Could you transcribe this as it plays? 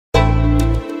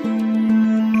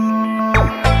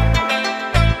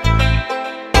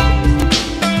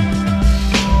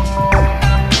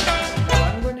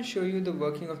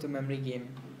working of the memory game.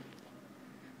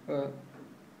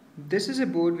 This is a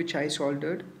board which I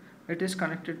soldered. It is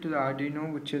connected to the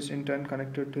Arduino, which is in turn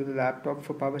connected to the laptop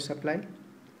for power supply.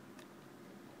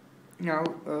 Now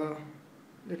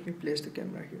let me place the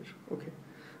camera here. Okay.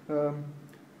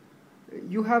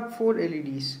 You have 4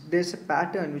 LEDs. There's a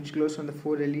pattern which glows on the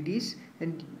 4 LEDs,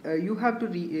 and you have to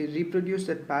reproduce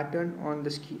that pattern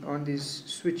on these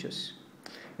switches.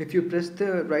 If you press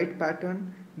the right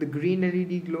pattern, the green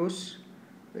LED glows.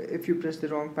 If you press the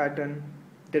wrong pattern,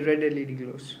 the red LED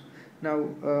glows.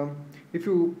 Now if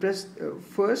you press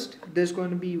first, there's going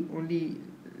to be only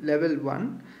level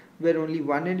 1 where only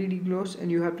one LED glows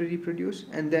and you have to reproduce,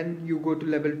 and then you go to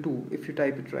level 2 if you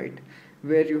type it right,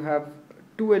 where you have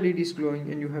 2 LEDs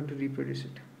glowing and you have to reproduce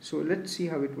it. So let's see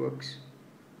how it works.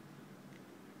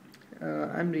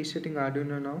 I'm resetting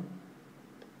Arduino now.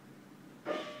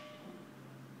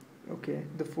 Okay,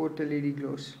 the 4th LED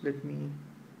glows. Let me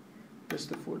press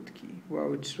the 4th key.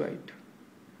 Wow, it's right.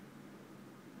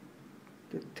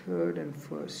 The 3rd and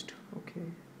 1st. Okay,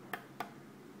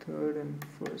 3rd and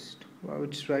 1st. Wow,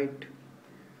 it's right.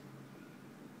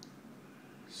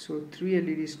 So 3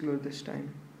 LEDs glow this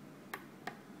time.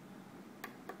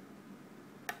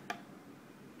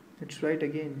 It's right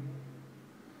again.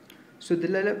 So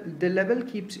the level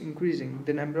keeps increasing.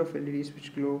 The number of LEDs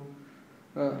which glow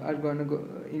are going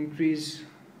to increase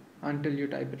until you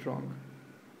type it wrong.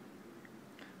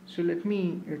 So let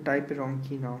me type a wrong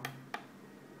key now,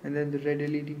 and then the red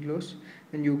LED glows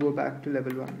and you go back to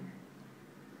level 1.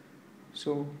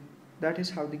 So that is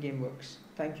how the game works.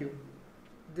 Thank you.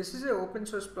 This is an open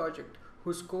source project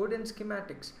whose code and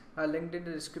schematics are linked in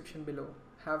the description below.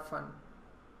 Have fun.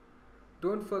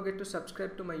 Don't forget to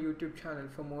subscribe to my YouTube channel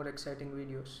for more exciting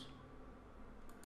videos.